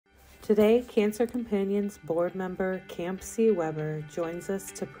Today, Cancer Companions board member Kampsee Weber joins us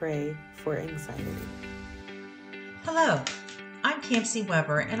to pray for anxiety. Hello, I'm Kampsee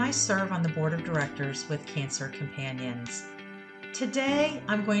Weber and I serve on the board of directors with Cancer Companions. Today,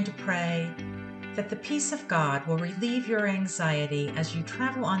 I'm going to pray that the peace of God will relieve your anxiety as you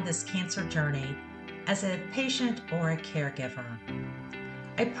travel on this cancer journey as a patient or a caregiver.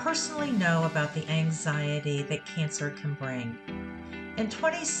 I personally know about the anxiety that cancer can bring. In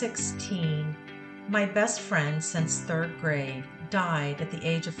 2016, my best friend since third grade died at the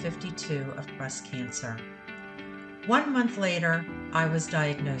age of 52 of breast cancer. 1 month later, I was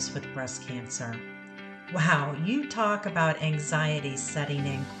diagnosed with breast cancer. Wow, you talk about anxiety setting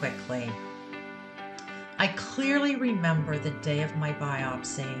in quickly. I clearly remember the day of my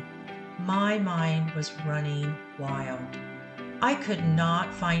biopsy. My mind was running wild. I could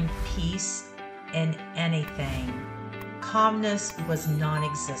not find peace in anything. Calmness was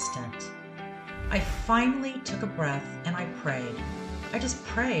non-existent. I finally took a breath and I prayed. I just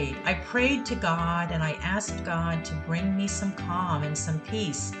prayed. I prayed to God and I asked God to bring me some calm and some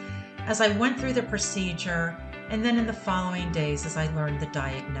peace as I went through the procedure and then in the following days as I learned the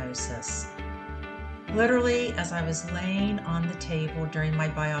diagnosis. Literally, as I was laying on the table during my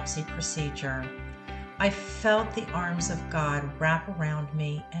biopsy procedure, I felt the arms of God wrap around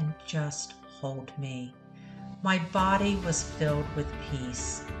me and just hold me. My body was filled with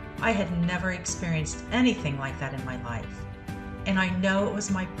peace. I had never experienced anything like that in my life. And I know it was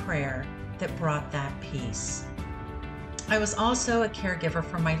my prayer that brought that peace. I was also a caregiver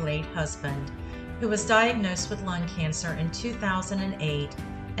for my late husband, who was diagnosed with lung cancer in 2008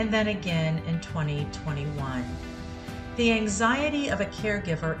 and then again in 2021. The anxiety of a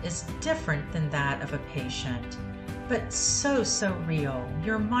caregiver is different than that of a patient, but so real.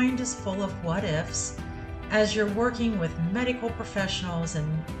 Your mind is full of what ifs as you're working with medical professionals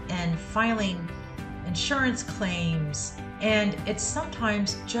and filing insurance claims, and it's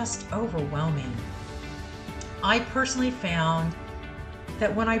sometimes just overwhelming. I personally found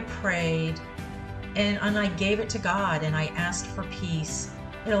that when I prayed and I gave it to God and I asked for peace,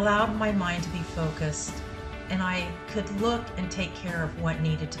 it allowed my mind to be focused and I could look and take care of what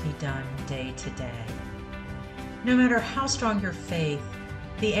needed to be done day to day. No matter how strong your faith,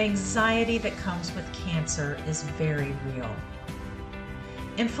 the anxiety that comes with cancer is very real.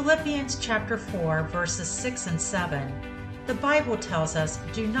 In Philippians chapter 4, verses 6 and 7, the Bible tells us,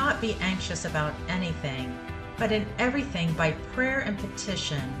 "Do not be anxious about anything, but in everything by prayer and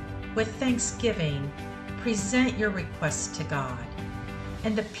petition, with thanksgiving, present your requests to God.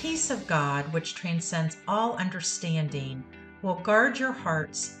 And the peace of God, which transcends all understanding, will guard your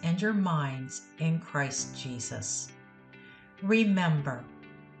hearts and your minds in Christ Jesus." Remember,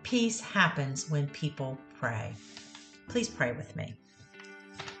 peace happens when people pray. Please pray with me.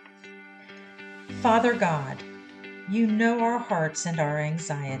 Father God, you know our hearts and our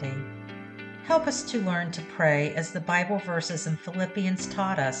anxiety. Help us to learn to pray as the Bible verses in Philippians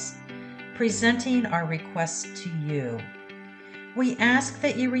taught us, presenting our requests to you. We ask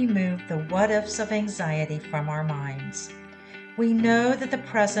that you remove the what-ifs of anxiety from our minds. We know that the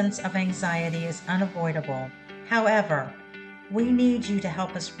presence of anxiety is unavoidable. However, we need you to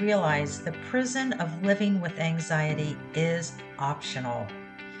help us realize the prison of living with anxiety is optional.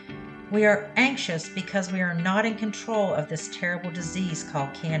 We are anxious because we are not in control of this terrible disease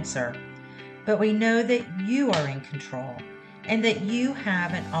called cancer, but we know that you are in control and that you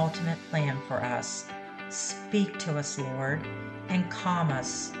have an ultimate plan for us. Speak to us, Lord, and calm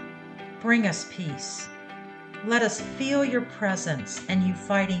us. Bring us peace. Let us feel your presence and you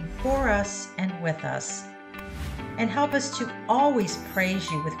fighting for us and with us. And help us to always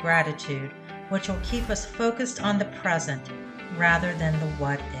praise you with gratitude, which will keep us focused on the present rather than the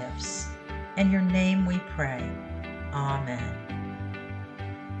what-ifs. In your name we pray. Amen.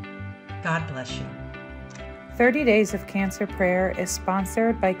 God bless you. 30 Days of Cancer Prayer is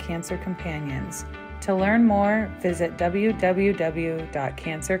sponsored by Cancer Companions. To learn more, visit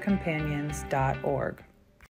www.cancercompanions.org.